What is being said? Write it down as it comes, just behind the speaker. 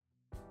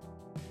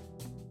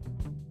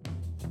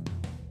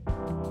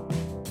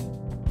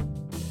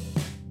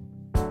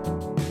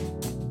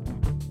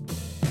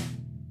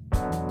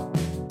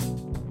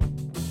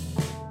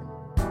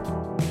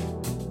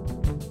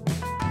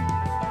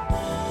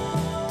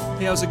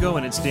Hey, how's it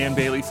going? It's Dan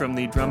Bailey from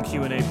the Drum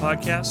Q&A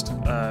podcast.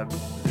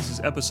 This is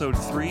episode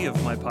 3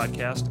 of my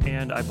podcast,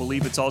 and I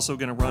believe it's also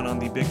going to run on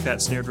the Big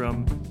Fat Snare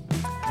Drum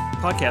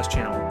podcast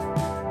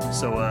channel.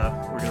 So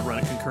we're going to run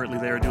it concurrently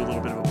there, do a little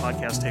bit of a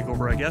podcast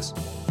takeover, I guess.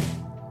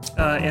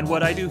 And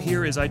what I do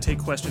here is I take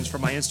questions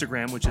from my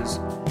Instagram, which is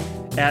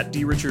at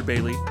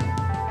 @drichardbailey,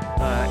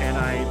 and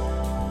I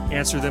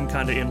answer them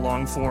kind of in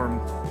long form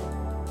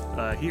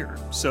here.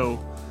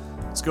 So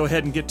let's go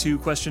ahead and get to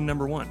question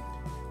number 1.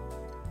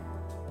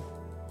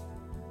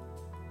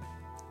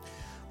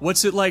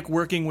 What's it like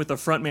working with a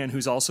frontman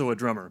who's also a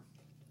drummer?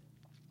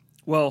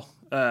 Well,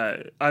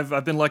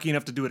 I've been lucky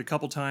enough to do it a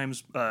couple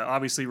times.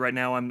 Obviously, right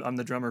now I'm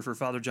the drummer for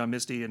Father John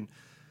Misty, and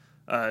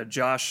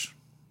Josh,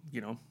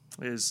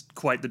 is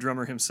quite the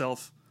drummer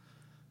himself.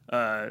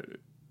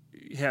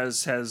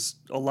 Has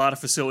a lot of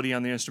facility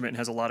on the instrument and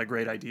has a lot of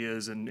great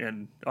ideas,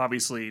 and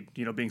obviously,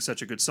 being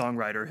such a good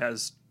songwriter,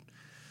 has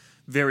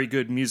very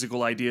good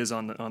musical ideas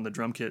on the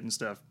drum kit and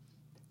stuff.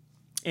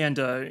 And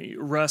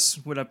Russ,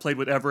 when I played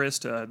with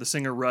Everest, the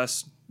singer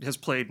Russ has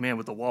played,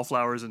 with the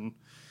Wallflowers and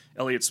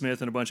Elliott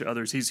Smith and a bunch of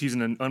others. He's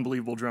an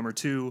unbelievable drummer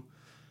too.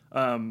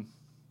 And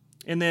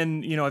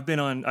then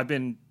I've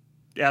been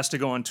asked to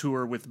go on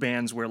tour with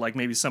bands where like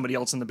maybe somebody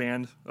else in the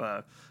band,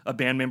 a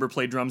band member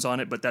played drums on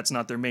it, but that's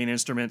not their main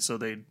instrument. So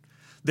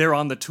they're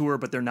on the tour,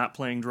 but they're not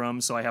playing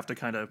drums. So I have to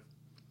kind of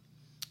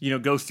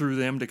go through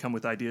them to come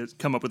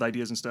up with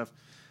ideas and stuff.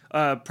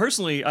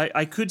 Personally,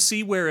 I could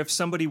see where if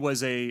somebody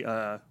was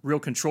a real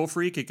control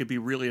freak, it could be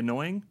really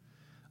annoying.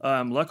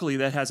 Luckily,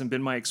 that hasn't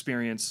been my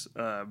experience,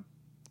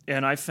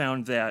 and I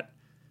found that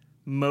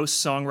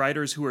most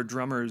songwriters who are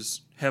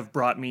drummers have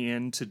brought me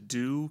in to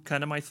do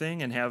kind of my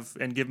thing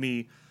and give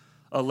me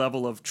a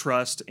level of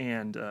trust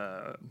and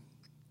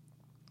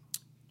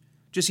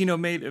just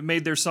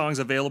made their songs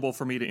available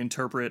for me to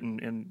interpret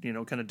and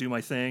kind of do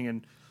my thing.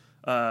 And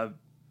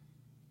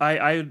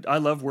I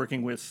love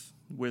working with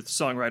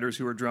songwriters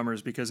who are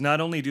drummers, because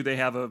not only do they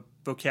have a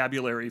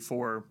vocabulary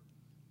for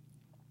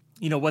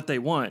what they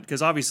want,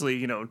 because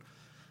obviously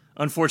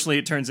unfortunately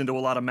it turns into a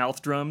lot of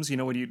mouth drums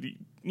when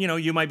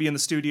you might be in the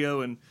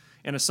studio and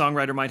a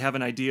songwriter might have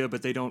an idea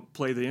but they don't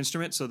play the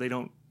instrument, so they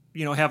don't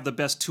have the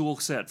best tool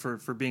set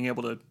for being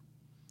able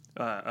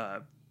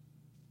to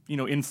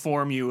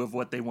inform you of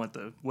what they want,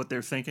 what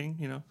they're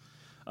thinking,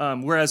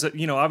 whereas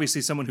obviously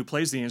someone who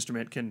plays the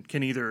instrument can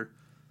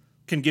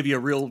give you a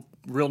real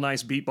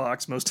nice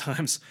beatbox most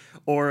times,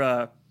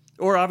 or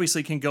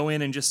obviously can go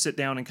in and just sit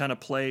down and kind of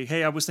play,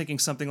 hey, I was thinking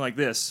something like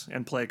this,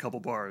 and play a couple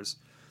bars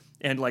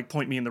and like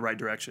point me in the right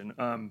direction.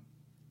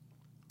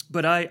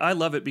 But I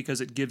love it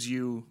because it gives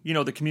you,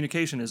 the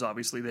communication is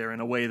obviously there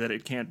in a way that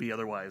it can't be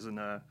otherwise. And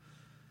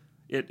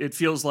it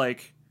feels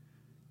like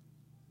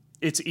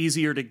it's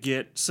easier to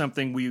get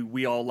something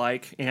we all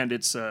like, and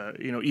it's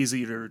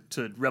easier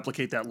to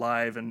replicate that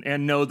live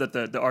and know that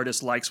the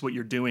artist likes what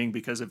you're doing,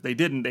 because if they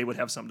didn't, they would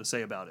have something to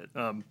say about it.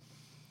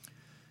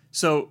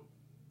 So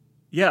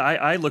yeah,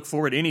 I look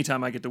forward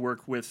anytime I get to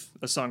work with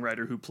a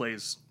songwriter who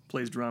plays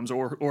drums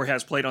or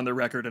has played on their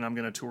record and I'm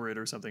going to tour it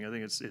or something. I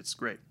think it's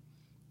great.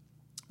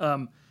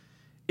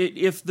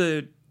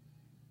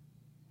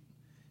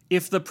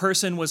 If the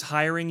person was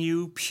hiring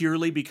you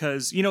purely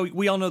because,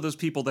 we all know those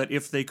people that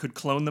if they could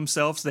clone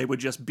themselves, they would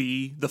just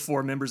be the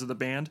 4 members of the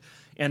band.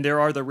 And there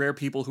are the rare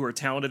people who are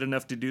talented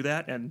enough to do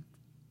that, and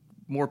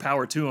more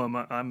power to them.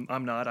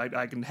 I'm not.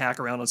 I can hack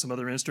around on some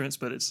other instruments,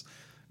 but it's,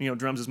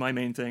 drums is my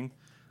main thing.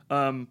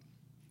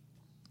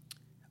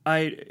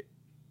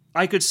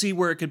 I could see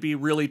where it could be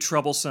really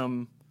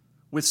troublesome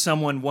with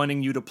someone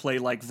wanting you to play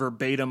like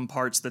verbatim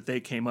parts that they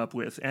came up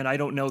with. And I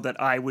don't know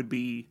that I would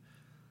be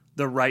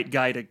the right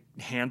guy to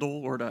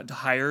handle or to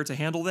hire to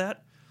handle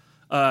that.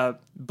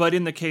 But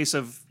in the case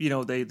of,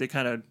 they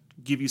kind of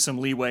give you some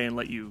leeway and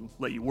let you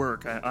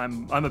work.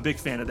 I'm a big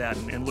fan of that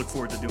and look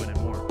forward to doing it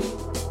more.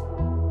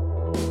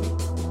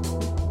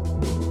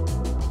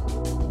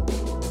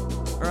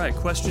 All right,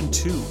 question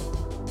 2.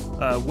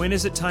 When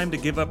is it time to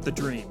give up the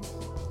dream?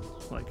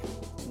 Like,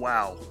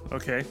 wow.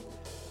 Okay.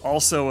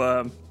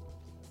 Also,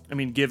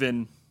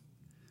 given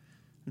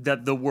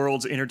that the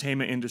world's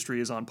entertainment industry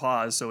is on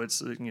pause, so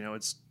it's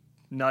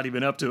not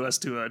even up to us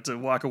to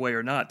walk away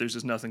or not. There's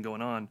just nothing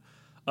going on.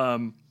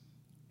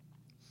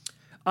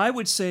 I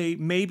would say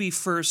maybe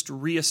first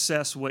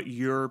reassess what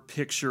your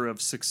picture of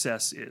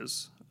success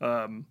is.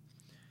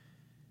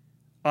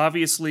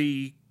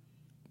 Obviously,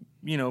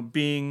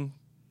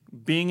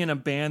 being in a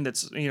band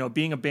that's,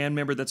 being a band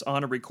member that's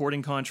on a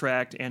recording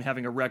contract and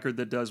having a record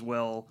that does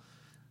well,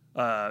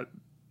 that's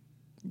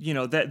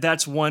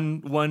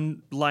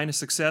one line of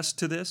success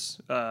to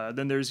this.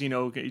 Then there's,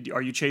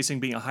 are you chasing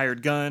being a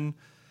hired gun?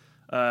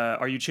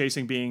 Are you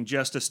chasing being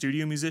just a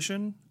studio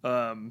musician?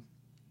 A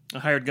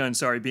hired gun,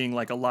 being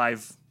like a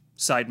live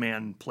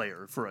sideman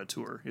player for a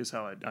tour is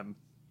how I'm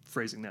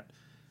phrasing that.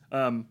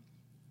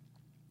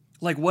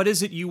 Like, what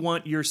is it you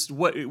want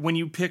when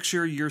you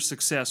picture your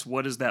success,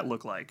 what does that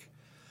look like?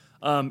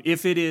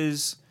 If it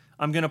is,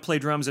 I'm going to play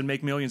drums and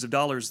make millions of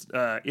dollars.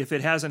 If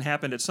it hasn't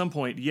happened at some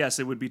point, yes,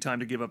 it would be time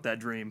to give up that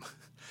dream.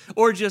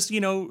 Or just,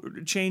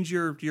 change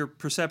your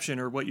perception,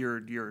 or what your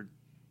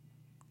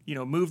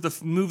move the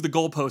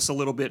goalposts a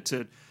little bit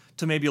to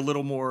maybe a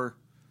little more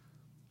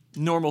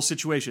normal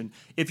situation.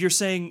 If you're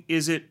saying,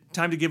 is it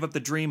time to give up the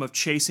dream of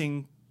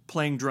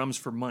playing drums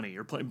for money,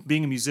 or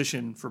being a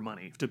musician for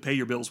money, to pay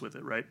your bills with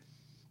it, right?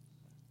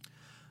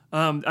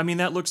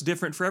 That looks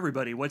different for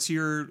everybody. What's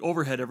your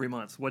overhead every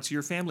month? What's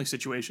your family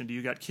situation? Do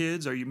you got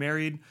kids? Are you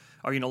married?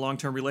 Are you in a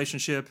long-term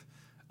relationship?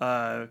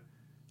 Are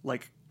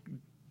you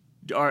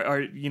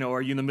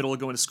in the middle of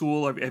going to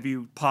school? Have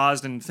you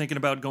paused and thinking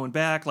about going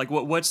back? Like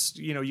what's,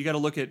 you got to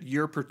look at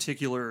your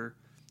particular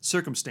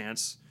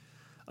circumstance.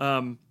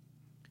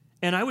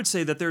 And I would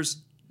say that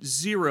there's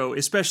zero,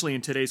 especially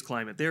in today's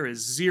climate, there is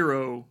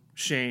zero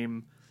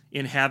shame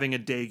in having a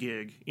day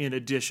gig in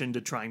addition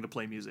to trying to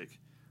play music.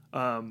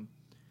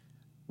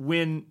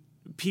 When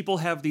people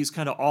have these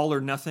kind of all or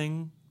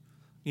nothing,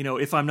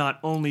 if I'm not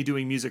only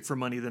doing music for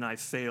money, then I've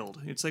failed.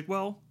 It's like,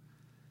 well,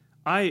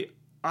 I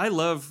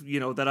love,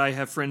 that I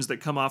have friends that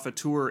come off a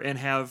tour and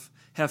have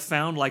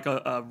found like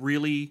a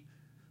really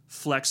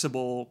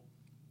flexible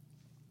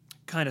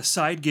kind of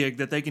side gig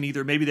that they can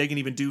maybe they can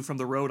even do from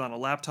the road on a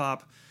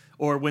laptop,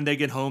 or when they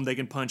get home, they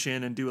can punch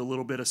in and do a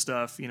little bit of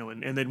stuff,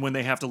 and then when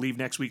they have to leave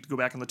next week to go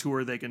back on the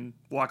tour, they can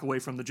walk away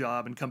from the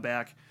job and come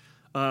back.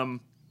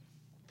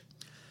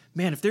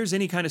 Man, if there's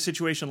any kind of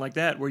situation like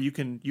that where you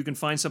can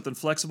find something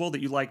flexible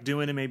that you like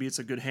doing, and maybe it's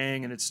a good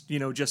hang and it's,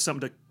 just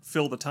something to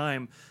fill the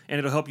time and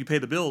it'll help you pay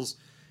the bills,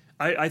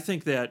 I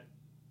think that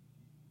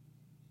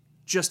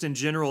just in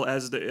general,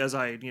 as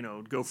I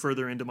go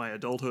further into my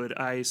adulthood,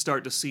 I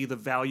start to see the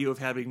value of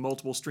having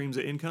multiple streams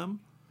of income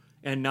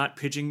and not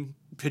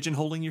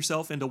pigeonholing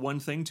yourself into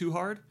one thing too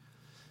hard.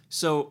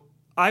 So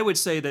I would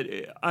say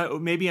that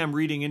maybe I'm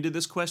reading into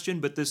this question,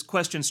 but this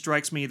question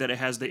strikes me that it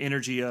has the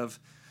energy of,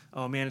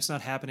 oh man, it's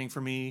not happening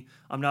for me.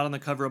 I'm not on the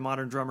cover of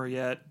Modern Drummer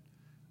yet.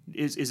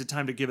 Is it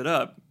time to give it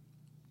up?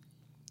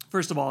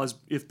 First of all, as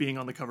if being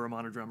on the cover of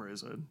Modern Drummer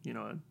is a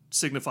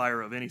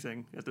signifier of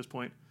anything at this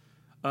point.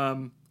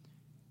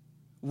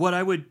 What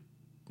I would,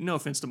 no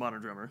offense to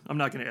Modern Drummer, I'm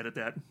not going to edit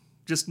that.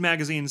 Just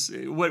magazines,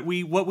 what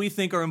we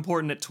think are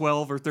important at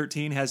 12 or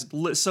 13 has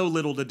so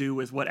little to do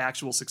with what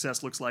actual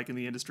success looks like in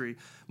the industry.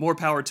 More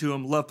power to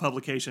them. Love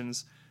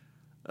publications.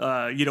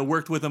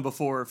 Worked with them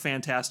before.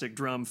 Fantastic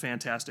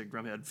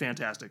drumhead,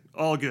 fantastic,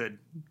 all good.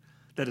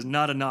 That is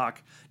not a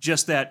knock.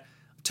 Just that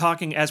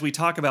as we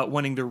talk about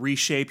wanting to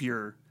reshape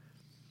your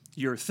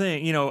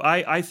thing.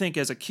 I think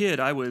as a kid,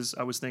 I was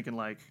thinking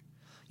like,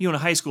 in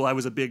high school, I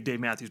was a big Dave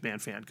Matthews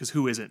Band fan, because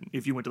who isn't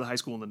if you went to the high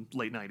school in the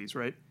late 90s,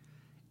 right?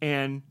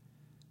 And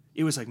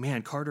it was like,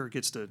 man, Carter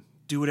gets to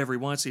do whatever he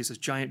wants. He has this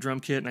giant drum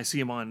kit, and I see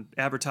him on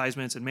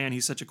advertisements, and man,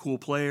 he's such a cool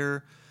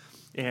player.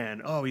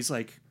 And he's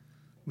like,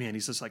 man,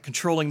 he's just like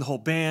controlling the whole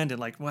band, and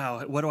like,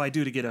 wow, what do I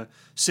do to get a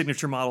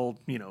signature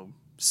model,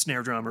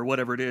 snare drum or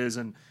whatever it is,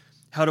 and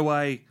how do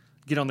I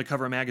get on the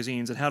cover of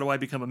magazines, and how do I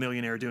become a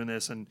millionaire doing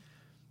this? And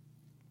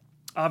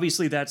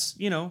obviously that's,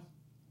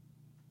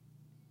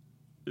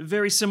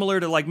 very similar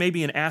to like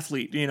maybe an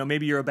athlete,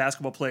 maybe you're a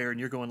basketball player and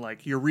you're going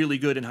like, you're really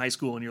good in high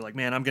school and you're like,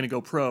 man, I'm going to go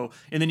pro.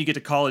 And then you get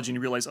to college and you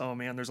realize, oh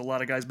man, there's a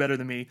lot of guys better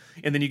than me.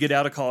 And then you get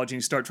out of college and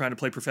you start trying to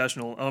play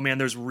professional. Oh man,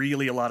 there's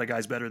really a lot of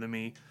guys better than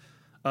me.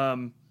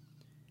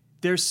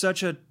 There's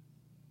such a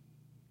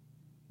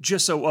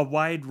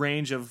wide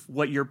range of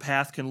what your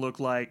path can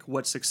look like,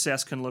 what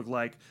success can look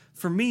like.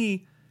 For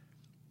me,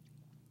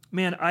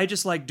 man, I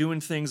just like doing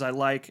things I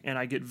like and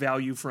I get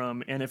value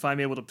from. And if I'm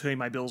able to pay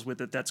my bills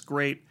with it, that's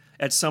great.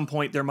 At some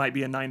point, there might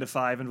be a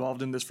 9-to-5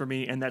 involved in this for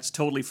me, and that's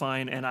totally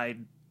fine. And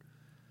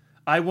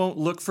I won't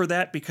look for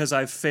that because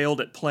I've failed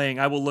at playing.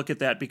 I will look at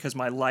that because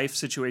my life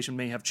situation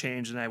may have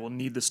changed and I will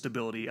need the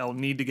stability. I will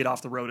need to get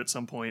off the road at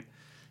some point.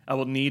 I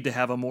will need to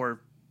have a more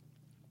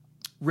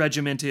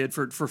regimented,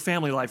 for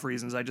family life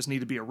reasons. I just need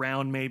to be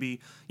around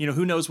maybe.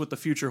 Who knows what the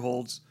future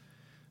holds.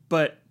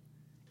 But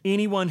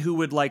anyone who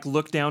would like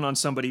look down on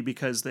somebody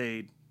because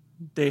they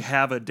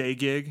have a day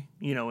gig,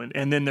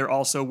 and then they're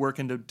also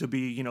working to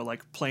be,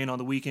 like playing on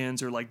the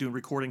weekends or like doing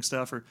recording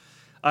stuff,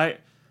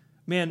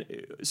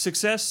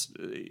 success,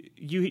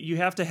 you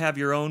have to have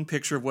your own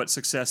picture of what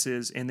success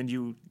is, and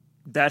then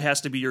that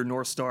has to be your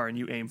North Star and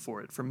you aim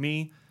for it. For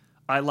me,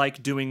 I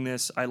like doing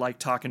this. I like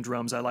talking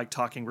drums. I like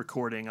talking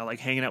recording. I like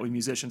hanging out with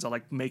musicians. I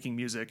like making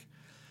music.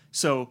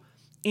 So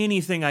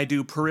anything I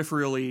do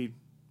peripherally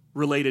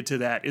related to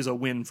that is a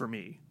win for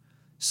me.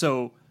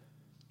 So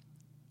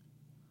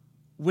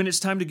when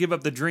it's time to give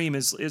up the dream,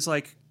 it's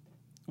like,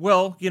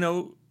 well,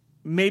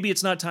 maybe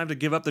it's not time to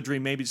give up the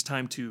dream. Maybe it's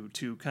time to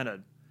kind of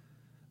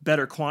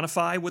better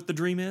quantify what the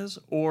dream is,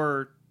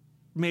 or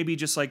maybe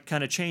just like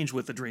kind of change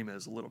what the dream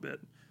is a little bit.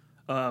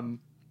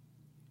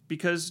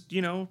 Because,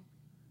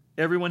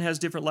 everyone has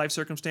different life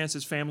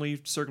circumstances,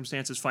 family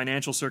circumstances,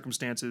 financial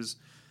circumstances.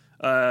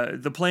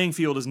 The playing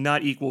field is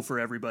not equal for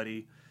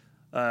everybody.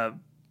 That's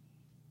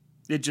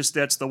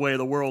the way of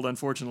the world,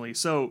 unfortunately.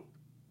 So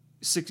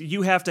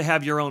you have to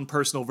have your own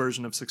personal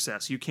version of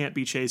success. You can't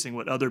be chasing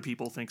what other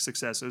people think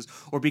success is,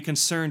 or be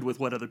concerned with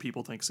what other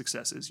people think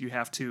success is. You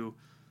have to,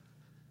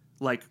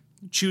 like,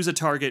 choose a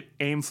target,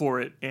 aim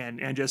for it,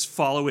 and just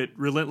follow it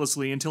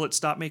relentlessly until it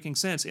stops making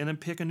sense, and then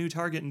pick a new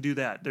target and do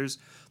that.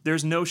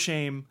 There's no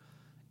shame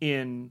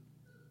in,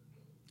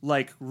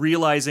 like,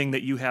 realizing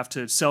that you have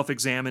to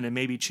self-examine and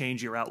maybe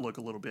change your outlook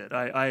a little bit.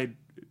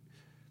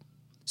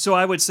 So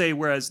I would say,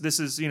 whereas this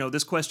is,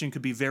 this question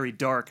could be very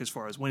dark as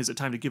far as when is it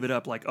time to give it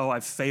up, like, oh,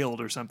 I've failed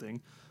or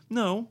something.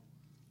 No.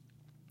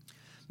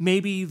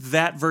 Maybe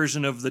that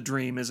version of the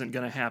dream isn't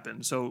going to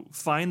happen. So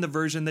find the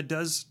version that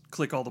does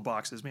click all the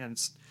boxes. Man,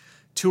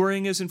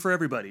 touring isn't for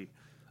everybody.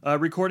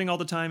 Recording all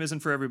the time isn't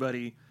for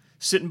everybody.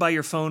 Sitting by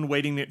your phone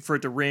waiting for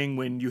it to ring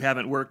when you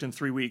haven't worked in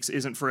 3 weeks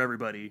isn't for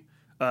everybody.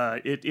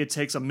 It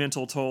takes a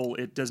mental toll.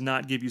 It does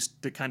not give you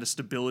the kind of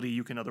stability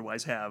you can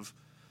otherwise have.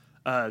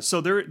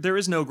 So there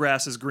is no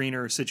grass is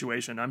greener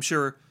situation. I'm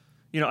sure,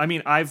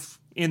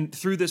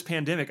 through this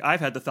pandemic, I've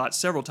had the thought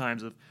several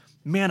times of,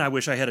 man, I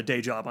wish I had a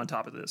day job on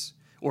top of this.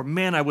 Or,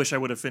 man, I wish I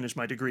would have finished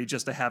my degree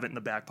just to have it in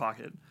the back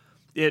pocket.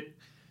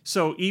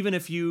 So even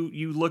if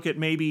you look at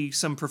maybe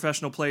some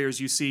professional players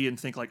you see and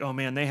think like, oh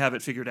man, they have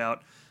it figured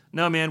out.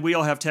 No, man, we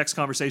all have text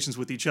conversations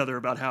with each other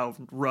about how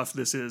rough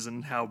this is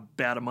and how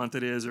bad a month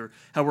it is, or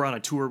how we're on a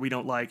tour we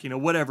don't like,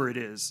 whatever it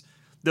is.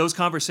 Those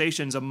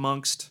conversations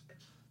amongst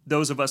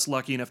those of us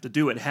lucky enough to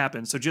do it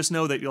happen. So just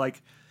know that,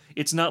 like,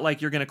 it's not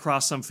like you're going to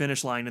cross some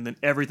finish line and then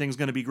everything's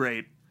going to be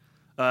great.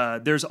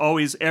 There's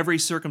always, every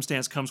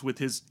circumstance comes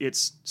with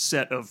its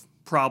set of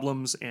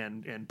problems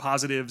and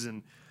positives,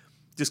 and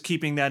just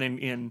keeping that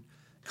in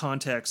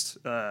context,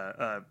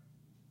 and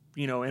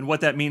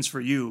what that means for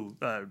you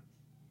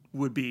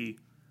would be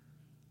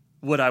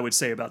what I would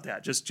say about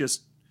that.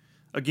 Just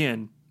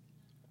again,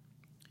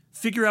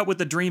 figure out what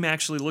the dream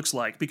actually looks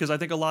like, because I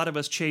think a lot of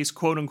us chase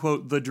quote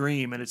unquote the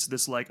dream, and it's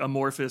this like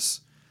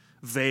amorphous,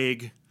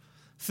 vague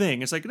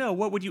thing. It's like, no,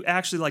 what would you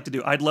actually like to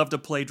do? I'd love to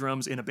play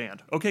drums in a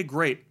band. Okay,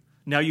 great.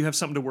 Now you have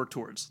something to work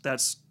towards.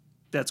 That's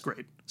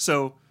great.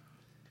 So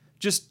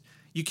just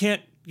you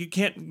can't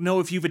know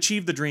if you've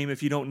achieved the dream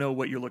if you don't know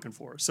what you're looking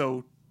for.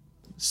 So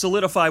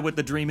solidify what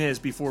the dream is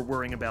before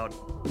worrying about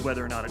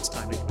whether or not it's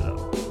time to give it up.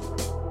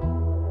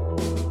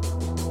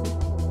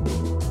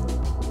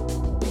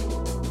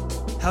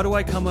 How do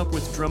I come up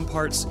with drum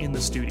parts in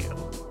the studio?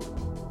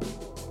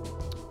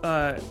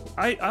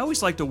 I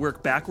always like to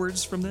work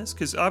backwards from this,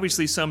 because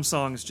obviously some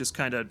songs just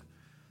kind of,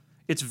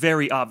 it's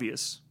very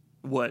obvious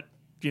what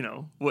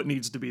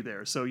needs to be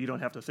there, so you don't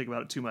have to think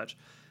about it too much.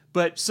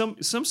 But some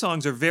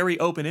songs are very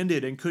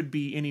open-ended and could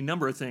be any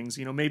number of things.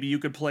 Maybe you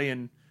could play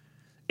in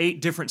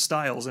 8 different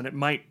styles and it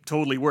might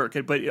totally work,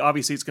 but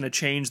obviously it's going to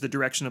change the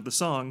direction of the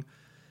song.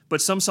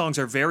 But some songs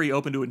are very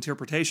open to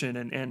interpretation,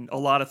 and a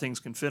lot of things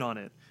can fit on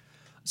it.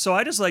 So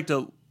I just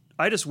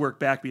work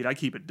backbeat. I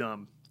keep it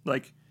dumb.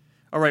 Like,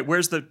 all right,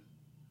 not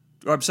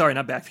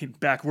backbeat,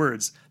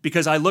 backwards,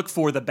 because I look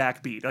for the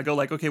backbeat. I go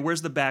like, okay,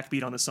 where's the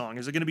backbeat on the song?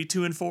 Is it going to be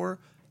 2 and 4?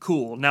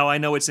 Cool. Now I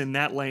know it's in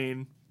that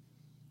lane,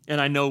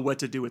 and I know what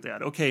to do with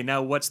that. Okay,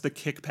 now what's the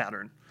kick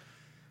pattern?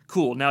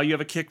 Cool. Now you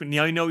have a kick.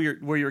 Now you know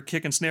where your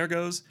kick and snare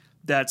goes.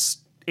 That's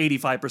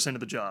 85% of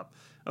the job.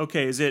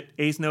 Okay, is it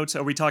eighth notes?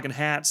 Are we talking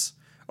hats?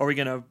 Are we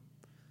gonna,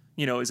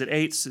 is it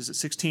eighths? Is it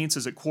sixteenths?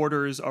 Is it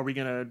quarters? Are we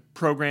gonna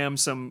program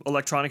some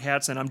electronic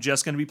hats and I'm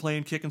just gonna be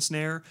playing kick and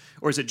snare?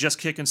 Or is it just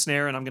kick and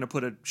snare and I'm gonna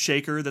put a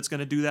shaker that's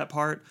gonna do that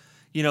part?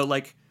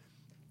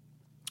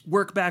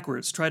 Work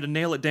backwards. Try to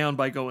nail it down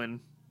by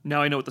going,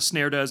 now I know what the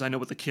snare does. I know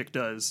what the kick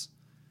does.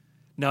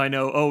 Now I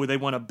know, oh, they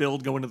want to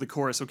build going to the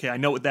chorus. Okay, I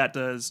know what that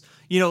does.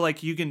 You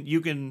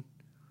can,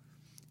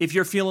 if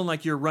you're feeling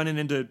like you're running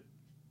into,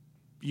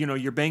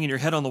 you're banging your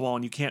head on the wall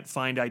and you can't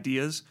find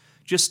ideas,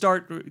 just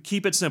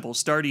keep it simple.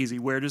 Start easy.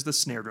 Where does the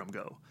snare drum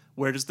go?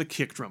 Where does the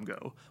kick drum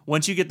go?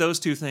 Once you get those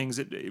 2 things,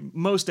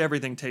 most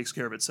everything takes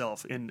care of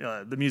itself in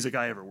the music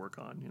I ever work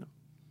on,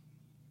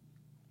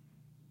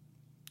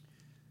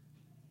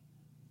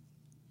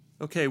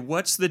 Okay,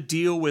 what's the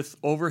deal with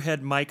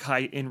overhead mic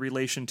height in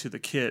relation to the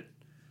kit?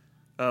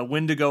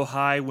 When to go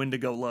high, when to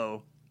go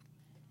low.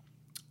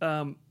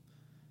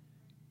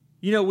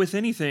 With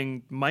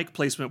anything mic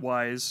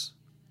placement-wise,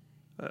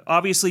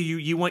 obviously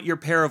you want your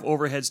pair of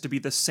overheads to be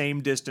the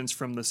same distance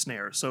from the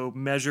snare. So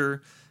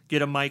measure,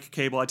 get a mic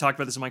cable. I talked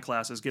about this in my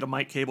classes. Get a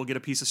mic cable, get a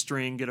piece of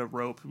string, get a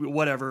rope,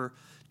 whatever.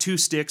 2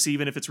 sticks,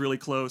 even if it's really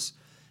close.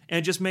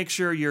 And just make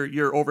sure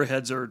your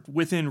overheads are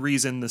within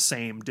reason the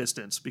same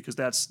distance, because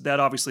that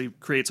obviously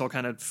creates all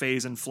kind of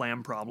phase and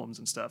flam problems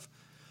and stuff.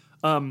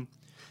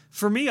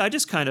 For me, I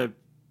just kind of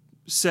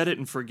set it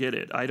and forget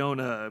it. I don't,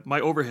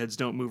 my overheads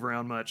don't move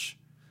around much.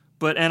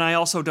 And I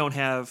also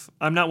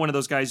I'm not one of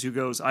those guys who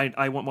goes,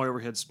 I want my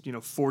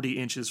overheads, 40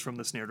 inches from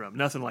the snare drum.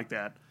 Nothing like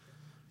that.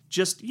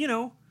 Just,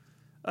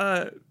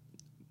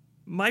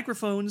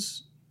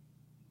 microphones,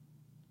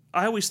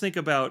 I always think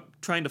about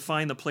trying to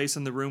find the place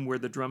in the room where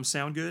the drums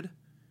sound good,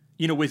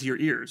 with your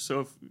ears.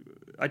 So if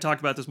I talked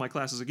about this in my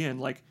classes again,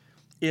 like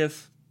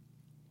if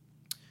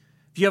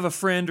if you have a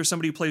friend or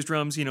somebody who plays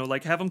drums,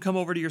 like have them come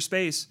over to your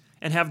space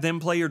and have them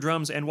play your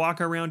drums and walk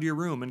around your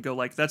room and go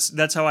like,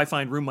 that's how I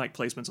find room mic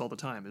placements all the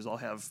time, is I'll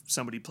have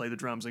somebody play the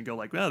drums and go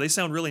like, well, they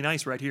sound really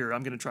nice right here.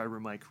 I'm going to try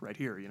room mic right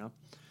here,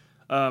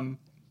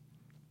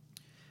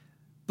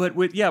 But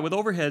with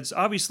overheads,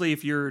 obviously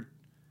if you're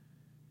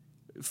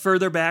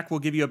further back, will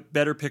give you a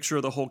better picture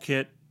of the whole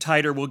kit.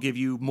 Tighter will give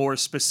you more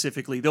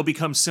specifically. They'll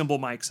become cymbal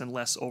mics and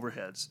less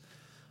overheads.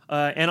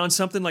 And on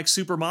something like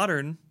super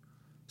modern,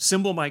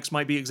 cymbal mics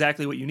might be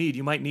exactly what you need.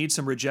 You might need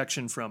some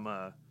rejection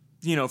from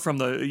you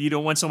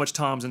don't want so much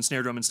toms and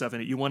snare drum and stuff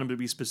in it. You want them to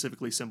be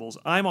specifically cymbals.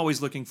 I'm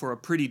always looking for a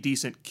pretty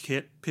decent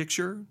kit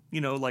picture,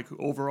 like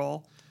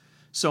overall.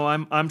 So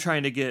I'm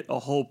trying to get a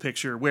whole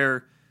picture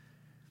where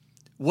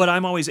what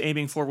I'm always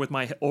aiming for with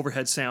my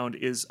overhead sound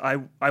is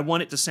I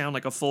want it to sound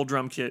like a full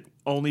drum kit,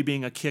 only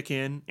being a kick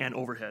in and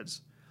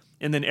overheads.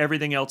 And then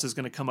everything else is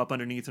going to come up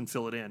underneath and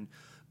fill it in.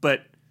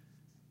 But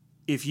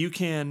if you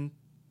can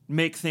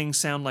make things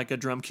sound like a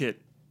drum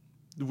kit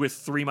with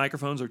 3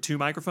 microphones or 2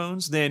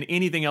 microphones, then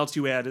anything else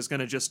you add is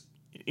going to just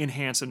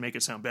enhance and make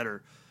it sound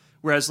better.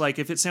 Whereas like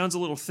if it sounds a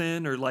little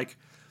thin, or like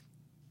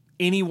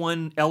any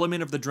one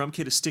element of the drum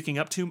kit is sticking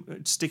out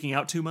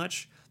too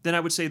much, then I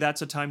would say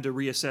that's a time to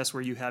reassess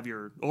where you have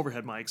your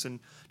overhead mics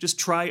and just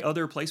try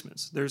other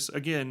placements. There's,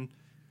 again,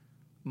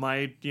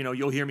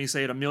 you'll hear me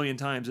say it a million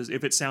times, is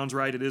if it sounds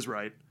right, it is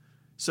right.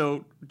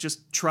 So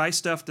just try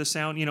stuff to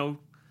sound,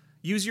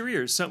 use your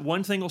ears.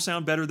 One thing will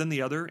sound better than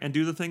the other, and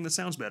do the thing that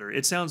sounds better.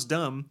 It sounds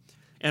dumb,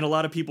 and a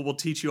lot of people will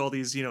teach you all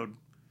these,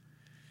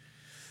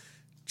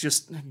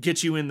 just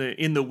get you in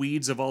the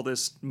weeds of all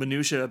this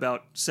minutia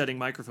about setting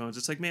microphones.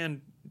 It's like,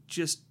 man,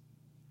 just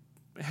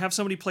have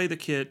somebody play the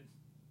kit,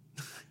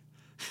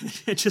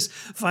 and just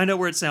find out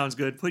where it sounds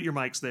good. Put your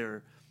mics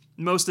there.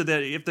 Most of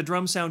that, if the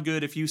drums sound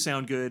good, if you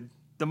sound good,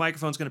 the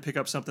microphone's going to pick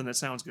up something that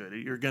sounds good.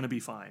 You're going to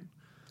be fine.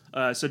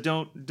 So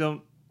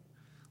don't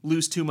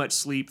lose too much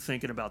sleep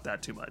thinking about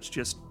that too much.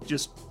 Just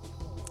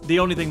the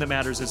only thing that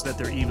matters is that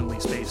they're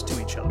evenly spaced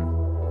to each other.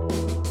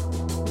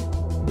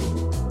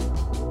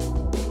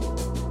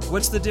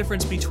 What's the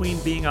difference between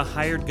being a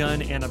hired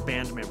gun and a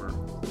band member?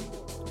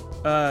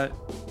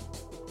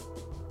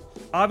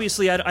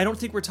 Obviously, I don't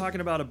think we're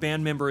talking about a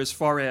band member as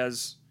far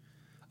as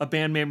a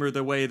band member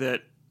the way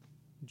that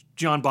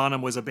John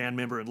Bonham was a band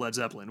member in Led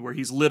Zeppelin, where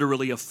he's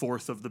literally a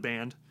fourth of the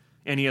band,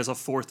 and he has a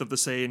fourth of the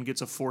say and gets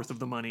a fourth of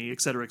the money,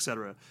 et cetera, et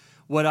cetera.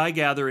 What I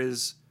gather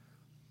is,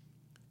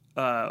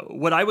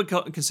 what I would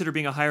consider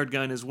being a hired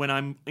gun is when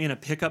I'm in a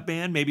pickup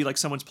band, maybe like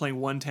someone's playing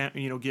one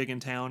gig in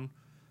town,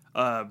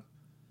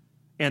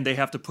 and they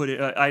have to put it.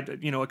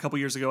 A couple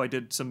years ago, I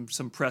did some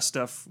press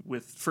stuff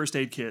with First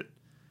Aid Kit,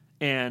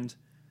 and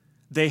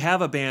they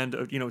have a band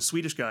of,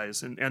 Swedish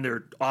guys, and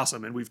they're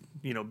awesome, and we've,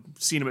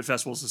 seen them at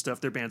festivals and stuff.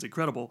 Their band's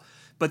incredible.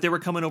 But they were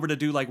coming over to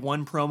do like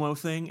one promo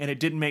thing, and it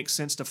didn't make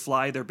sense to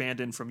fly their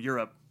band in from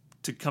Europe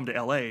to come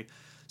to LA.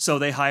 So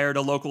they hired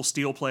a local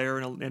steel player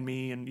and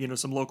me and,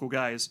 some local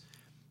guys.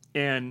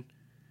 And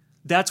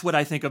that's what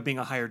I think of being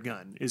a hired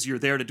gun, is you're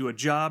there to do a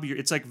job.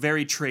 It's like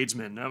very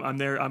tradesman.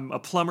 I'm a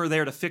plumber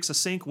there to fix a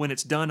sink. When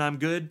it's done, I'm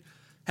good.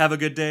 Have a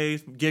good day.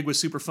 Gig was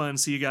super fun.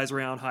 See you guys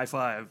around. High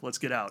five. Let's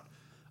get out.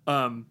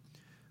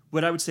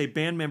 What I would say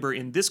band member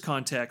in this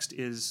context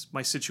is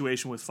my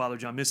situation with Father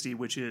John Misty,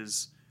 which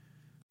is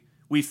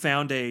we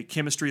found a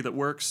chemistry that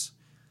works.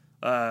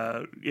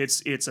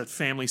 It's a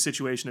family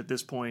situation at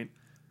this point.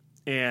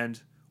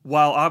 And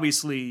while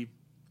obviously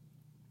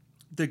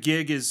the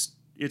gig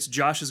it's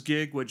Josh's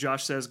gig, what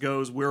Josh says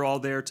goes, we're all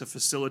there to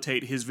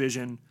facilitate his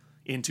vision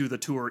into the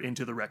tour,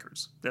 into the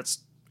records.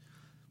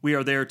 We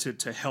are there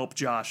to help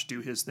Josh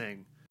do his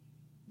thing.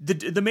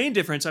 The main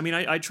difference,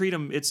 I treat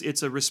him,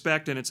 it's a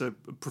respect and it's a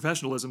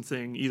professionalism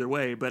thing either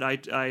way, but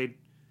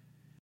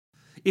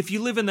if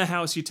you live in the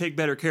house, you take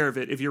better care of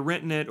it. If you're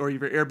renting it or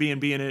you're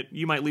Airbnb in it,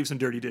 you might leave some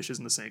dirty dishes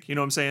in the sink. You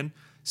know what I'm saying?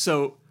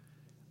 So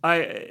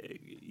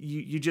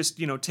you just,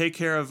 take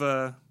care of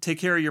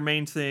your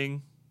main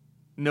thing,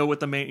 know what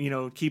the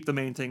main, keep the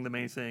main thing the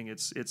main thing.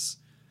 It's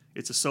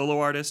a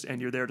solo artist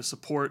and you're there to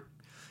support.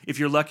 If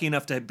you're lucky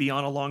enough to be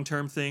on a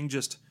long-term thing,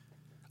 just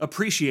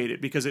appreciate it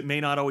because it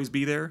may not always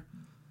be there.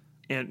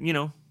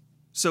 And,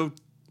 so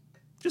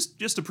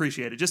just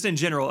appreciate it. Just in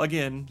general,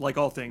 again, like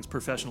all things,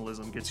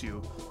 professionalism gets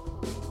you,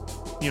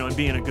 and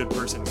being a good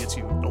person gets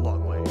you a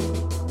long way.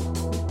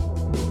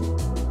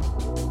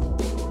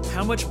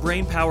 How much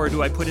brain power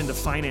do I put into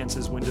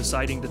finances when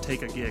deciding to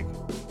take a gig?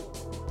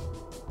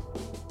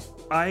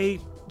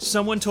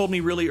 Someone told me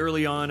really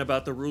early on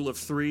about the rule of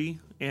 3,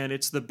 and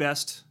it's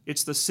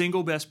the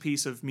single best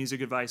piece of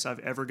music advice I've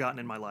ever gotten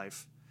in my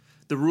life.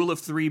 The rule of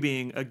 3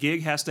 being a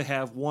gig has to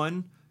have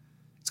 1,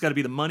 it's got to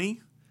be the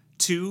money,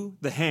 2,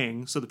 the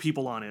hang, so the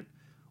people on it,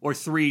 or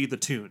 3, the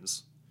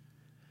tunes.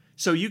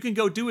 So you can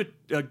go do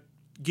a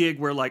gig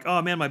where like,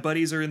 oh man, my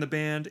buddies are in the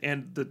band,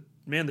 and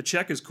the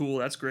check is cool,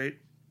 that's great.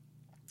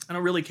 I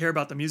don't really care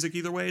about the music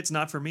either way, it's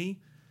not for me.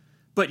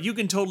 But you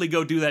can totally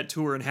go do that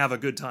tour and have a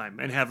good time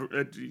and have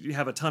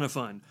a ton of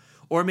fun.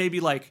 Or maybe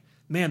like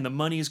man, the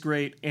money's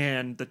great,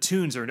 and the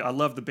tunes are, I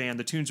love the band,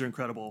 the tunes are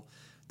incredible.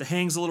 The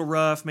hang's a little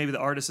rough, maybe the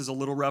artist is a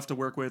little rough to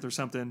work with or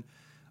something,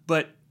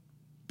 but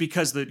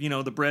because the,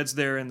 the bread's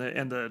there and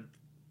the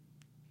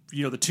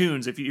the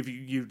tunes, if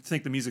you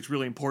think the music's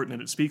really important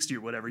and it speaks to you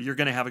or whatever, you're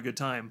going to have a good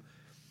time.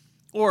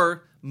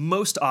 Or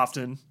most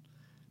often,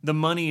 the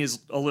money is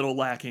a little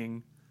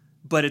lacking,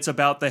 but it's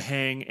about the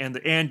hang and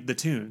the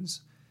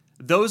tunes.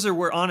 Those are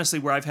where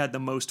I've had the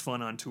most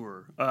fun on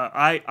tour.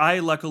 I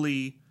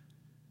luckily,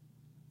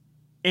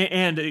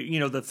 and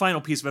the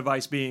final piece of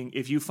advice being,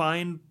 if you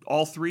find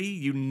all three,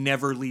 you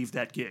never leave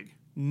that gig.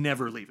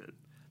 Never leave it.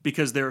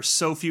 Because there are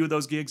so few of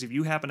those gigs. If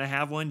you happen to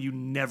have one, you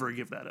never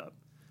give that up.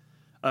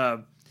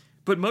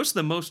 But most of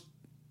the most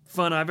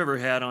fun I've ever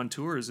had on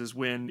tours is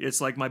when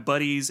it's like my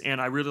buddies and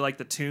I really like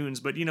the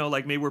tunes, but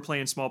like maybe we're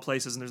playing small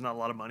places and there's not a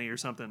lot of money or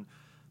something,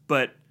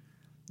 but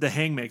the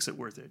hang makes it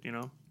worth it,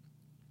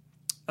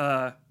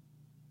 the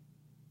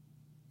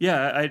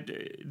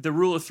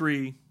rule of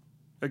three,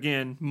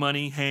 again,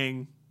 money,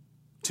 hang,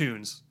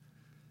 tunes.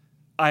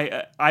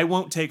 I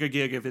won't take a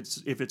gig if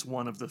it's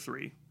one of the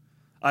three.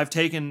 I've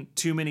taken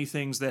too many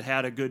things that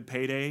had a good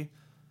payday,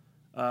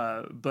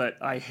 but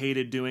I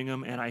hated doing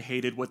them, and I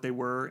hated what they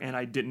were, and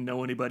I didn't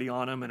know anybody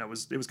on them, and it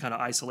was kind of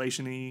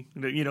isolation-y.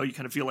 You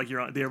kind of feel like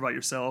you're there by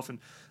yourself, and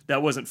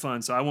that wasn't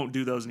fun, so I won't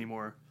do those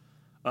anymore.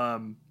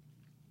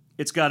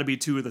 It's got to be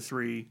two of the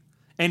three.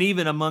 And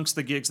even amongst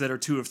the gigs that are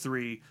two of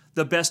three,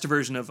 the best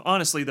version of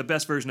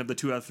the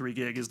 2 out of 3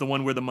 gig is the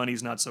one where the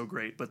money's not so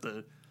great, but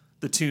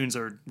the tunes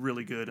are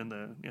really good, and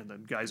the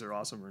guys are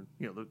awesome, or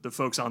the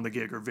folks on the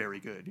gig are very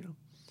good.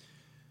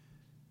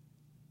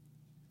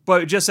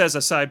 But just as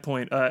a side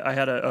point, I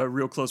had a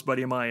real close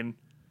buddy of mine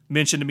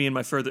mention to me in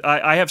my further...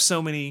 I have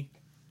so many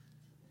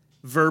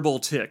verbal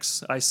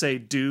tics. I say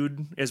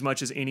dude as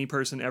much as any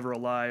person ever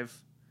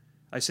alive.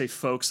 I say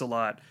folks a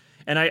lot.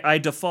 And I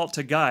default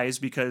to guys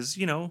because,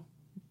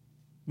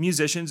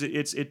 musicians,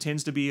 it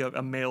tends to be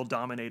a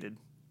male-dominated,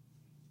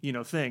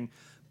 thing.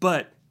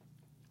 But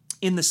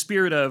in the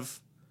spirit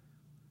of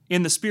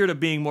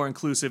being more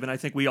inclusive, and I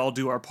think we all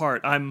do our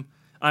part, I'm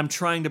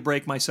trying to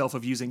break myself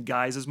of using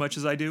guys as much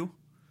as I do.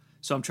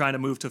 So I'm trying to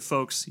move to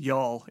folks,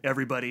 y'all,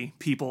 everybody,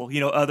 people,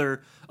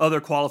 other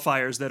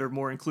qualifiers that are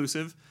more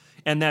inclusive.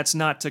 And that's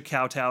not to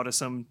kowtow to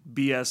some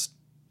BS,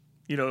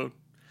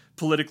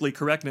 politically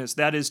correctness.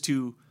 That is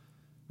to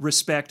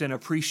respect and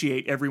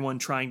appreciate everyone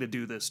trying to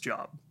do this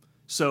job.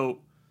 So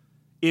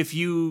if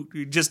you,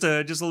 just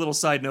a little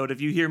side note,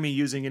 if you hear me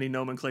using any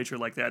nomenclature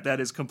like that, that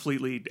is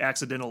completely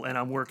accidental, and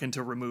I'm working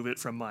to remove it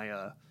from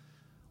my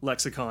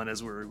lexicon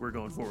as we're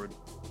going forward.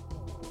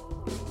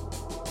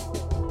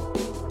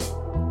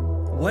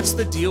 What's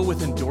the deal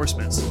with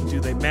endorsements? Do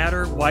they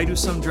matter? Why do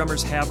some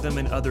drummers have them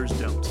and others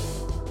don't?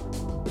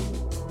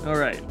 All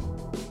right.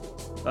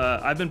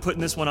 I've been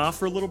putting this one off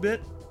for a little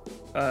bit.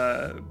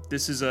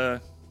 This is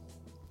like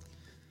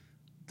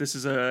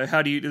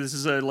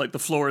the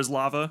floor is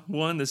lava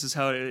one. This is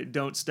how I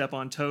don't step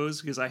on toes,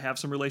 because I have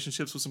some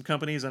relationships with some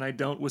companies and I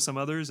don't with some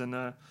others.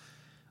 And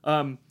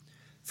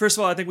first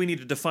of all, I think we need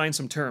to define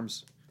some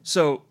terms.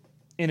 So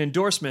an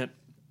endorsement,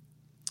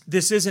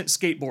 this isn't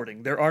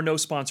skateboarding. There are no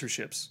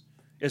sponsorships,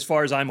 as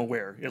far as I'm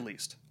aware, at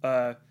least.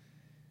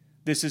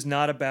 This is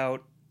not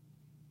about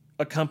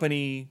a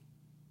company.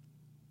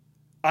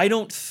 I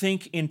don't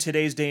think in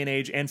today's day and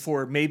age, and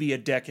for maybe a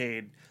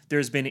decade,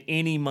 there's been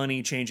any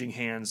money changing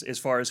hands as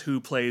far as who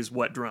plays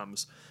what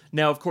drums.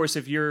 Now, of course,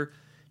 if you're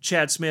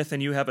Chad Smith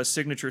and you have a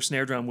signature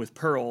snare drum with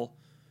Pearl,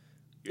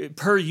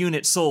 per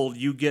unit sold,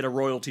 you get a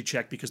royalty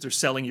check because they're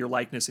selling your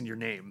likeness and your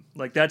name.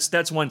 Like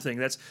that's one thing.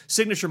 That's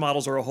signature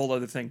models are a whole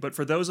other thing. But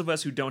for those of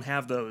us who don't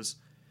have those,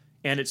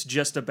 and it's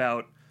just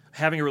about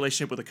having a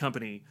relationship with a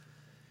company,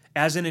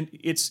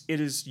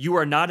 you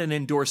are not an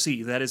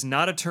endorsee. That is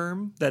not a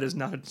term. That is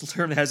not a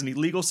term that has any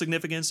legal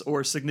significance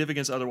or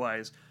significance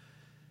otherwise.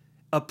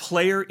 A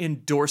player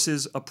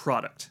endorses a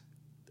product.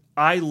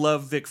 I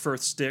love Vic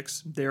Firth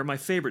sticks. They're my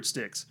favorite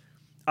sticks.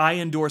 I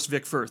endorse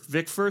Vic Firth.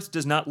 Vic Firth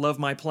does not love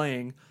my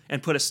playing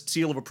and put a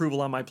seal of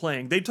approval on my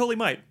playing. They totally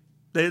might.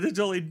 They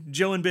totally,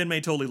 Joe and Ben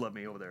may totally love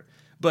me over there.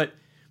 But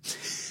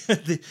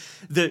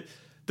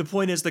the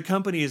point is, the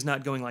company is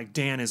not going like,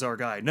 Dan is our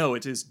guy. No,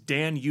 it is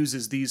Dan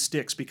uses these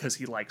sticks because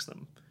he likes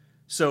them.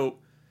 So,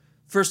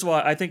 first of all,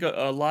 I think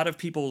a lot of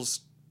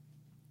people's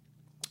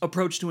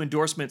approach to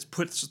endorsements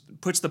puts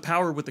the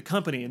power with the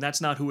company, and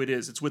that's not who it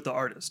is. It's with the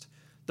artist.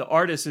 The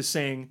artist is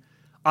saying,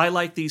 I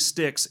like these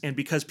sticks, and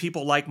because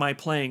people like my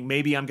playing,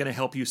 maybe I'm going to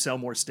help you sell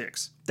more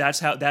sticks.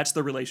 That's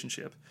the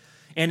relationship.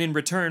 And in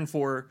return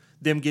for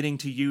them getting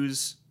to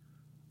use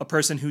a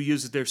person who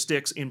uses their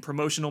sticks in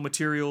promotional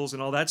materials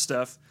and all that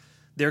stuff,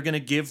 they're going to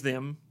give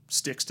them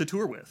sticks to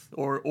tour with,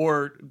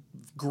 or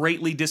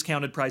greatly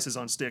discounted prices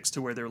on sticks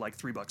to where they're like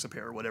 $3 a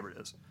pair or whatever it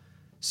is.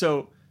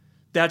 So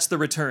that's the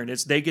return.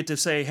 They get to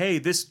say, hey,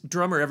 this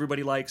drummer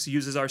everybody likes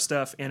uses our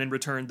stuff, and in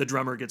return, the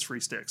drummer gets free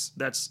sticks.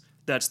 That's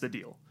the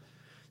deal.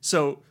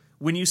 So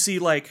when you see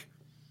like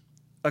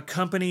a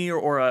company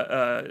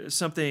or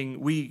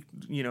something,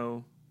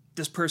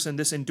 this person,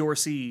 this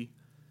endorsee,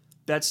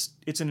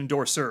 it's an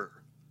endorser.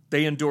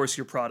 They endorse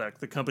your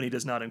product. The company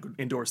does not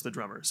endorse the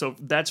drummer. So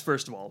that's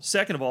first of all.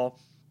 Second of all,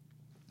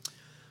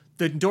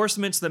 the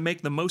endorsements that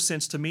make the most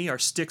sense to me are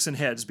sticks and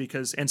heads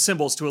and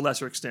cymbals to a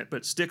lesser extent,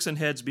 but sticks and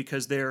heads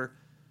because they're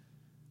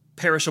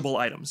perishable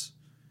items.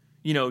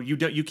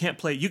 You can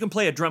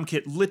play a drum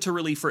kit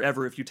literally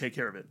forever if you take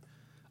care of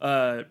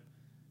it.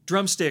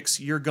 Drumsticks,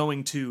 you're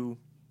going to,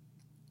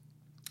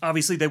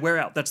 obviously they wear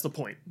out. That's the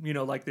point.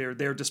 Like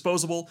they're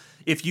disposable.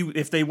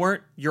 If they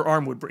weren't, your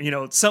arm would break.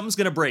 Something's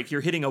going to break.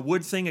 You're hitting a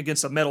wood thing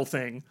against a metal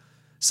thing.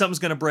 Something's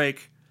going to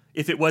break.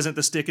 If it wasn't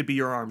the stick, it'd be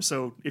your arm.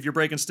 So if you're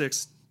breaking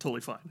sticks,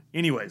 totally fine.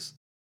 Anyways,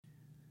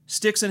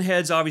 sticks and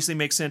heads obviously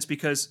make sense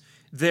because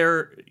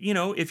they're,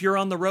 if you're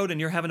on the road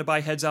and you're having to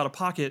buy heads out of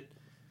pocket,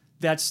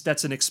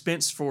 that's an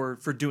expense for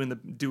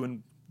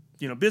doing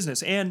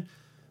business. And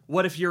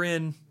what if you're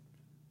in,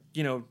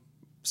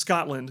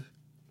 Scotland,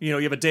 you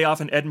have a day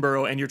off in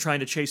Edinburgh and you're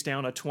trying to chase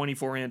down a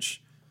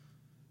 24-inch,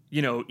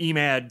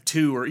 EMAD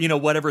 2 or,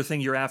 whatever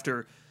thing you're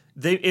after,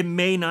 it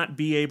may not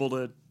be able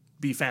to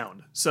be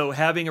found. So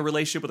having a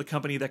relationship with a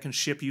company that can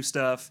ship you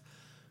stuff,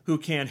 who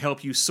can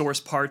help you source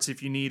parts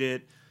if you need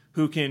it,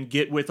 who can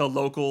get with a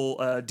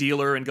local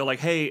dealer and go like,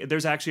 hey,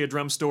 there's actually a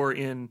drum store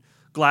in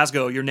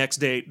Glasgow, your next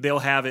date, they'll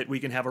have it, we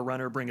can have a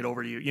runner bring it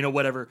over to you,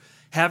 whatever.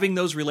 Having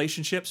those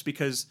relationships,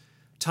 because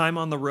time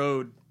on the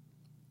road,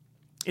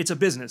 it's a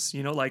business,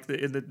 like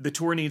the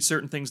tour needs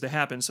certain things to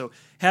happen. So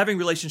having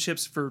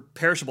relationships for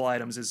perishable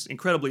items is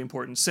incredibly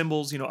important.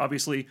 Cymbals,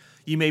 obviously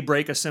you may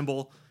break a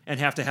cymbal and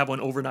have to have one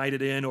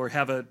overnighted in, or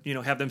have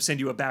them send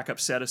you a backup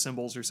set of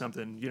cymbals or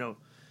something,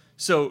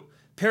 So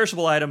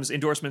perishable items,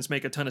 endorsements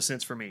make a ton of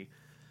sense for me.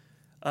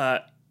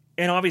 And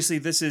obviously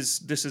this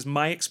is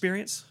my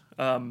experience.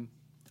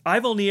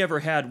 I've only ever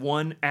had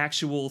one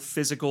actual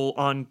physical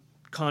on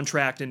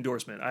contract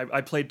endorsement.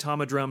 I played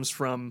Tama drums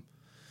from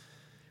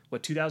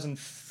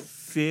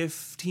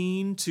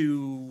 2015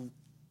 to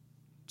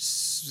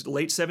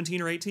late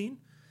 17 or 18.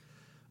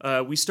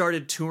 We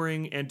started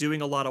touring and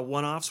doing a lot of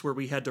one-offs where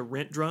we had to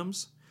rent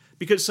drums.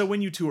 So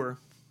when you tour,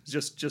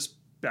 just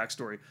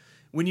backstory,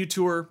 when you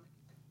tour,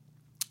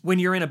 when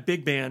you're in a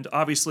big band,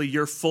 obviously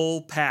your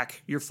full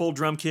pack, your full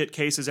drum kit,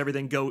 cases,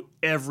 everything go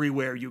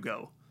everywhere you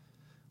go.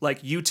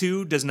 Like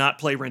U2 does not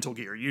play rental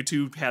gear.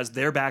 U2 has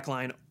their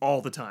backline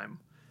all the time.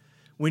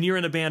 When you're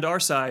in a band our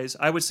size,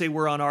 I would say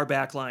we're on our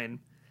backline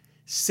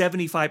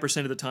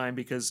 75% of the time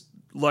because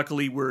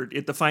luckily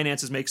the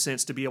finances make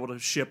sense to be able to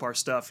ship our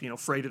stuff,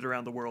 freight it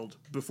around the world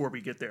before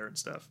we get there and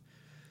stuff.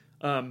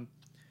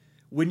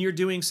 When you're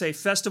doing, say,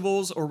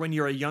 festivals, or when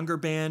you're a younger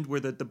band where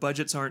the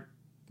budgets aren't,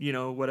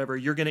 whatever,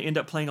 you're going to end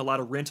up playing a lot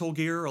of rental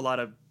gear, a lot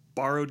of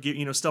borrowed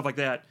gear, stuff like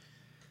that.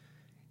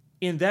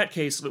 In that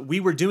case, we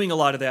were doing a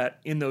lot of that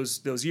in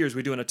those years. We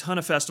were doing a ton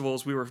of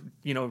festivals. We were,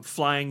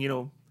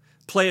 flying,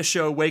 play a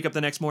show, wake up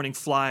the next morning,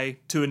 fly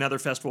to another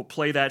festival,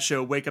 play that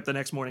show, wake up the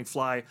next morning,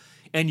 fly,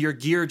 and your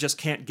gear just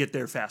can't get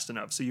there fast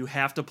enough. So you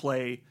have to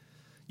play,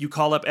 you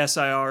call up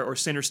SIR or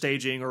Center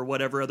Staging or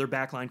whatever other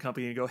backline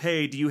company and go,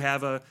 hey, do you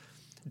have a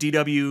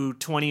DW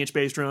 20-inch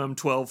bass drum,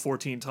 12,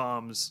 14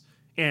 toms,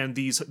 and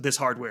this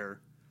hardware?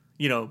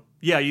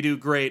 Yeah, you do,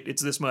 great,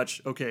 it's this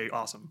much, okay,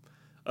 awesome.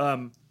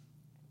 And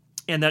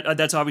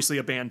that's obviously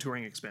a band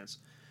touring expense.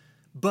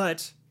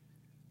 But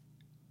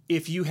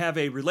if you have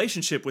a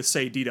relationship with,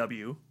 say,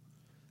 DW,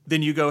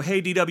 then you go,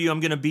 hey, DW, I'm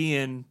going to be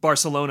in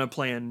Barcelona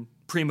playing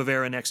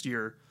Primavera next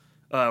year,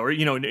 or,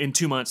 in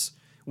 2 months.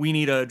 We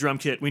need a drum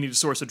kit. We need to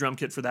source a drum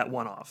kit for that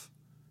one-off.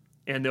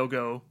 And they'll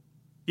go,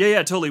 yeah,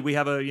 totally. We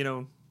have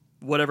a,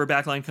 whatever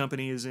backline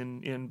company is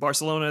in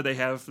Barcelona. They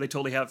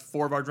totally have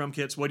 4 of our drum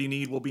kits. What do you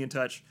need? We'll be in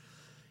touch.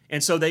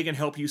 And so they can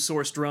help you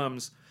source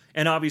drums.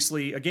 And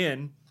obviously,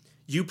 again,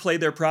 you play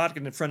their product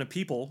in front of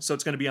people, so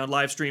it's going to be on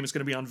live stream, it's going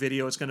to be on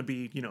video, it's going to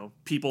be,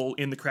 people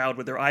in the crowd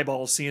with their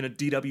eyeballs seeing a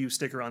DW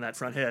sticker on that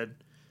front head.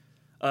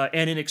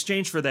 And in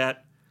exchange for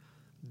that,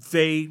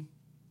 they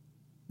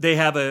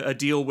have a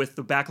deal with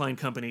the backline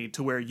company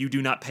to where you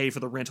do not pay for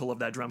the rental of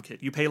that drum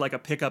kit. You pay like a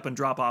pickup and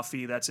drop-off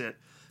fee, that's it.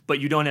 But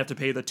you don't have to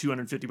pay the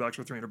 $250 or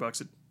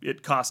 $300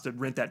 it costs to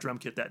rent that drum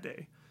kit that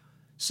day.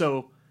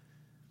 So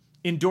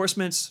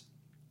endorsements,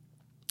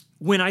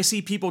 when I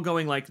see people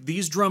going like,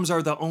 these drums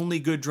are the only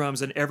good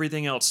drums and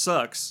everything else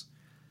sucks,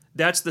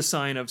 that's the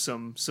sign of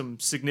some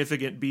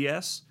significant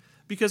BS.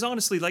 Because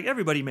honestly, like,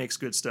 everybody makes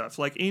good stuff.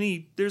 Like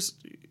I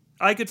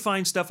could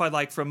find stuff I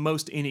like from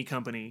most any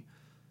company,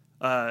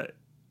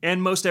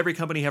 and most every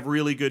company have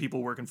really good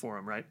people working for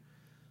them, right?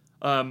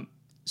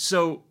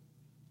 So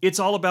it's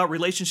all about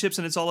relationships,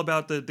 and it's all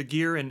about the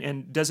gear,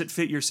 and does it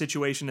fit your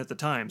situation at the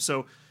time.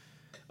 So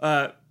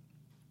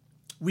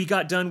we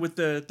got done with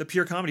the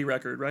Pure Comedy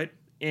record, right?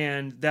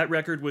 And that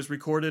record was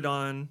recorded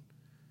on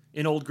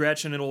an old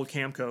Gretsch and an old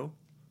Camco.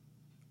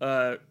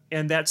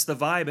 And that's the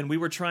vibe. And we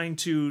were trying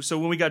to, so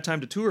when we got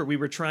time to tour, we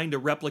were trying to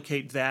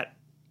replicate that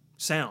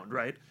sound,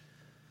 right?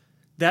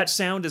 That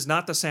sound is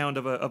not the sound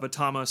of a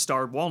Tama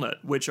Starred Walnut,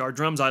 which are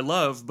drums I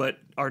love, but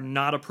are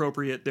not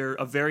appropriate. They're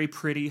a very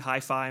pretty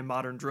hi-fi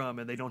modern drum,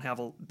 and they don't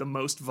have the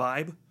most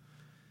vibe.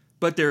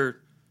 But they're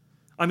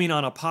I mean,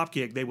 on a pop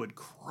gig, they would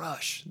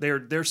crush.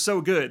 They're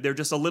so good. They're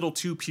just a little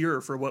too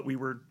pure for what we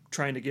were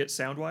trying to get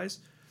sound-wise.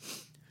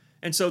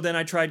 And so then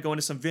I tried going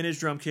to some vintage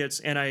drum kits,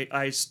 and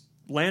I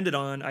landed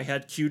on, I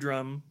had Q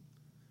Drum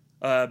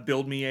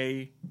build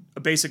me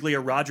basically a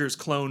Rogers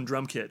clone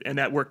drum kit, and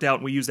that worked out,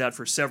 and we used that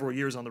for several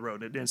years on the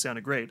road. It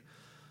sounded great.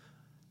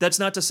 That's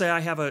not to say I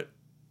have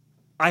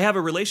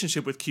a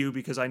relationship with Q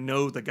because I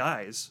know the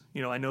guys.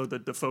 You know, I know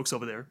the folks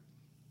over there.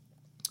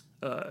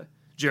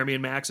 Jeremy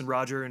and Max and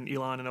Roger and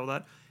Elon and all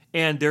that.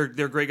 And they're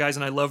great guys,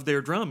 and I love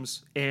their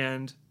drums.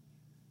 And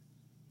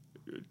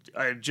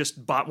I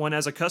just bought one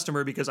as a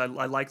customer because I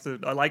like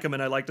them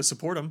and I like to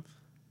support them,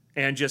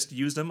 and just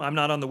used them. I'm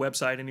not on the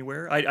website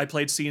anywhere. I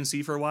played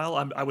CNC for a while.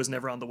 I was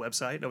never on the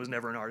website. I was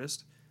never an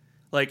artist.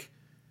 Like,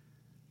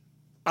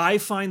 I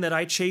find that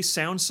I chase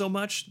sound so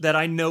much that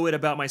I know it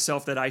about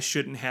myself that I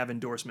shouldn't have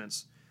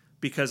endorsements,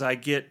 because I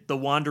get the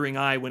wandering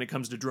eye when it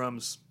comes to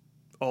drums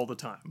all the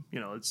time. You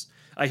know,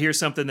 I hear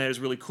something that is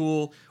really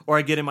cool, or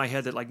I get in my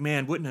head that, like,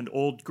 man, wouldn't an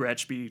old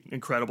Gretsch be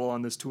incredible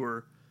on this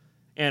tour?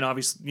 And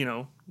obviously, you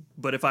know,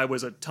 but if I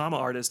was a Tama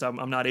artist,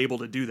 I'm not able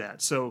to do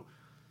that. So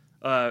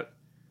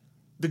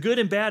the good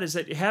and bad is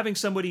that having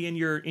somebody in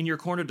your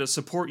corner to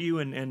support you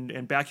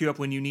and back you up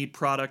when you need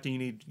product and you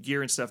need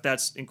gear and stuff,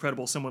 that's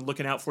incredible. Someone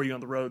looking out for you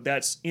on the road,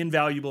 that's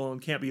invaluable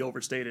and can't be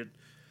overstated.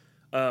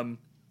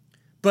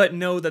 But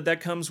know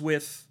that comes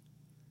with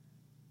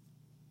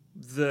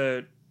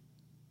the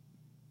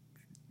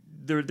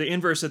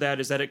inverse of that,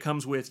 is that it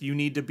comes with, you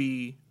need to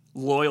be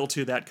loyal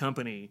to that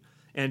company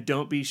and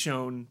don't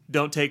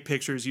take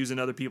pictures using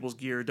other people's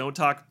gear. Don't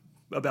talk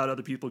about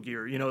other people's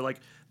gear. You know, like,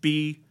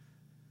 be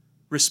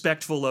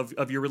respectful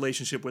of your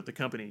relationship with the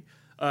company.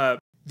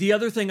 The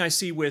other thing I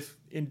see with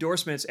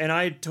endorsements, and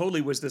I totally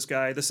was this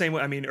guy the same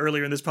way. I mean,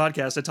 earlier in this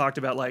podcast, I talked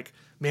about, like,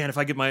 man, if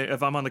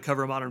I'm on the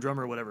cover of Modern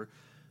Drummer or whatever,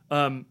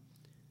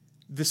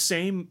 the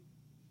same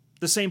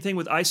thing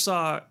with, I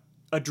saw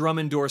a drum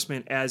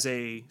endorsement as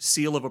a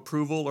seal of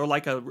approval, or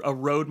like a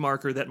road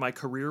marker that my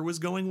career was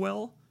going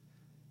well.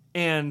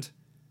 And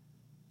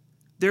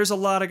there's a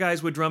lot of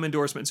guys with drum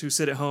endorsements who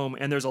sit at home,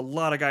 and there's a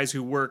lot of guys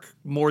who work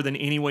more than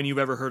anyone you've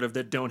ever heard of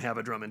that don't have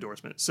a drum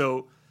endorsement.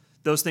 So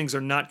those things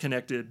are not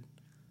connected.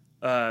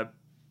 A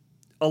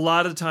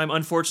lot of the time,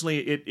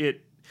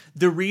 unfortunately,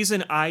 the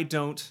reason I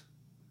don't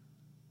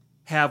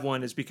have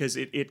one is because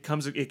it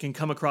can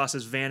come across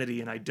as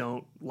vanity, and I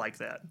don't like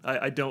that.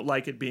 I don't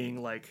like it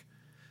being like,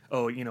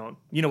 oh, you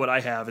know what I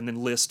have, and then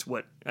list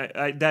what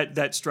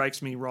that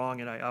strikes me wrong,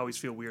 and I always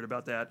feel weird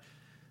about that.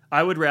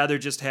 I would rather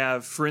just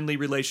have friendly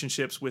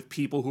relationships with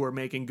people who are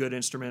making good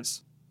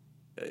instruments.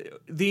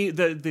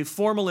 The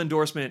formal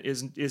endorsement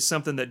is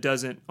something that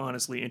doesn't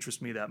honestly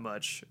interest me that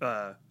much,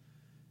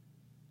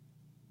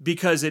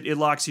 because it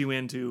locks you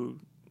into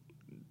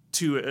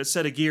a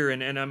set of gear,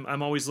 and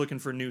I'm always looking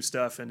for new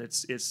stuff, and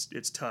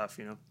it's tough,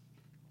 you know,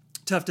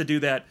 tough to do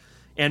that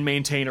and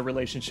maintain a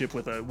relationship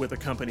with a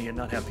company and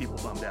not have people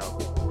bummed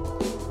out.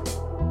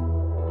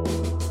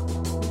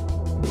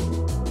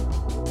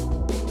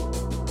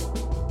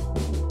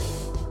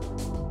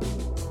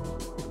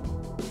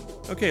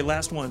 Okay,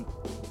 last one.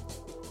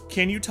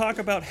 Can you talk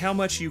about how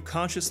much you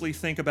consciously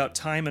think about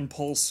time and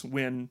pulse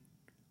when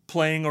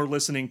playing or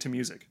listening to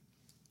music?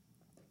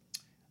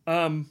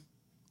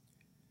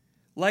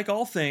 Like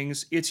all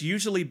things, it's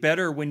usually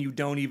better when you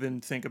don't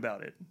even think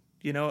about it.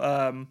 You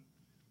know,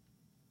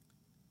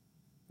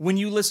 when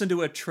you listen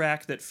to a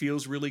track that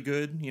feels really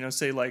good, you know,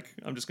 say, like,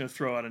 I'm just going to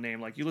throw out a name,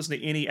 like you listen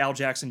to any Al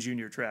Jackson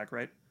Jr. track,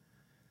 right?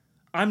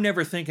 I'm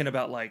never thinking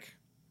about, like,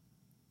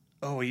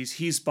 oh,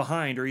 he's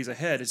behind or he's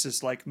ahead. It's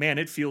just like, man,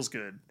 it feels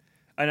good.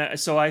 And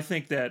so I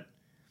think that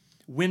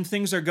when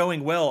things are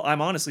going well,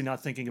 I'm honestly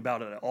not thinking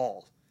about it at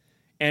all.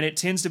 And it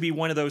tends to be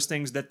one of those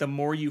things that the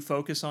more you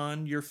focus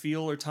on your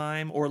feel or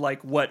time, or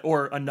like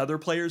or another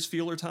player's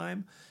feel or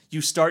time,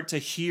 you start to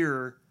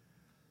hear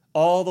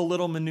all the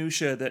little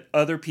minutia that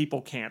other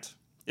people can't,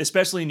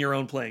 especially in your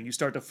own playing. You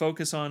start to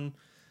focus on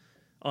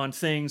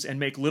things and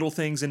make little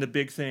things into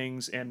big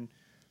things. And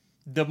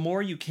the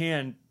more you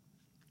can,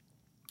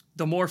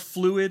 the more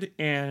fluid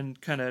and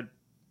kind of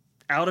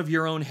out of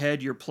your own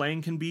head your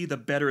playing can be, the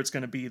better it's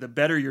going to be, the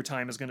better your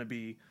time is going to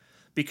be.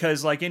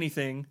 Because like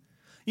anything,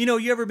 you know,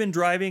 you ever been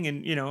driving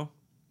and, you know,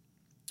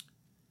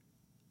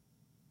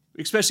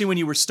 especially when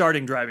you were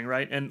starting driving,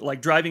 right? And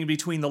like driving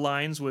between the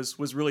lines was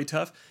really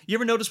tough. You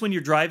ever notice when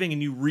you're driving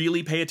and you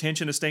really pay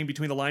attention to staying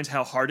between the lines,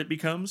 how hard it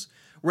becomes?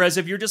 Whereas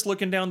if you're just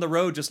looking down the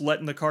road, just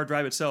letting the car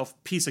drive itself,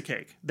 piece of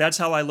cake. That's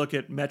how I look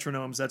at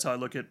metronomes. That's how I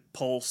look at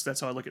pulse.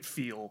 That's how I look at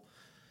feel.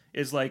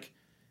 Is like,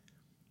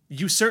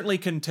 you certainly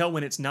can tell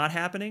when it's not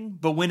happening,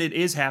 but when it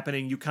is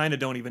happening, you kind of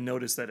don't even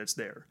notice that it's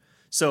there.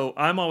 So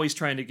I'm always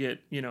trying to get,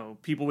 you know,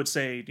 people would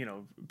say, you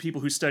know, people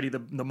who study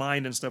the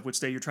mind and stuff would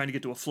say you're trying to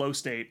get to a flow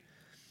state.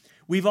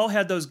 We've all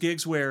had those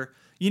gigs where,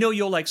 you know,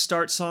 you'll like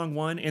start song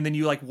 1 and then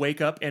you like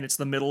wake up and it's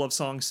the middle of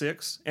song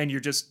 6 and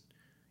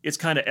it's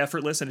kind of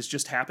effortless and it's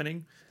just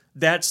happening.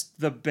 That's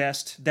the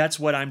best. That's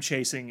what I'm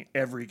chasing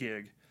every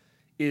gig,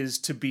 is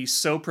to be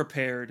so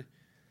prepared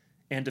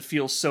and to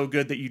feel so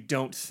good that you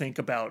don't think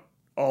about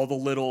all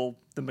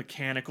the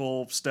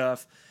mechanical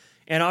stuff.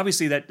 And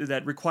obviously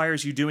that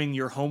requires you doing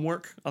your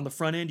homework on the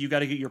front end. You got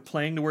to get your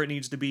playing to where it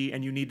needs to be,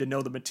 and you need to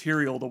know the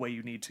material the way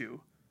you need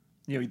to.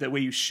 The way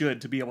you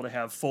should, to be able to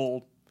have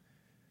full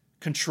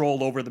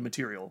control over the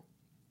material.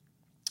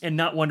 And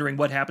not wondering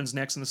what happens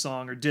next in the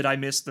song, or did I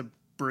miss the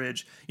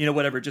bridge?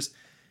 Whatever. Just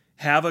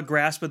have a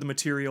grasp of the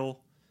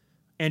material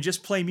and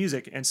just play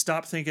music and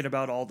stop thinking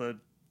about all the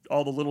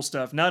little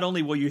stuff. Not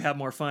only will you have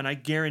more fun, I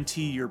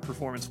guarantee your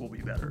performance will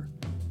be better.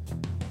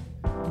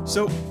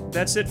 So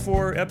that's it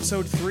for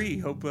episode 3.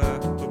 Hope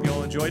you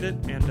all enjoyed it,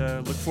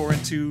 and look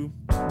forward to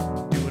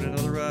doing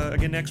another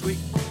again next week.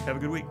 Have a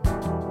good week.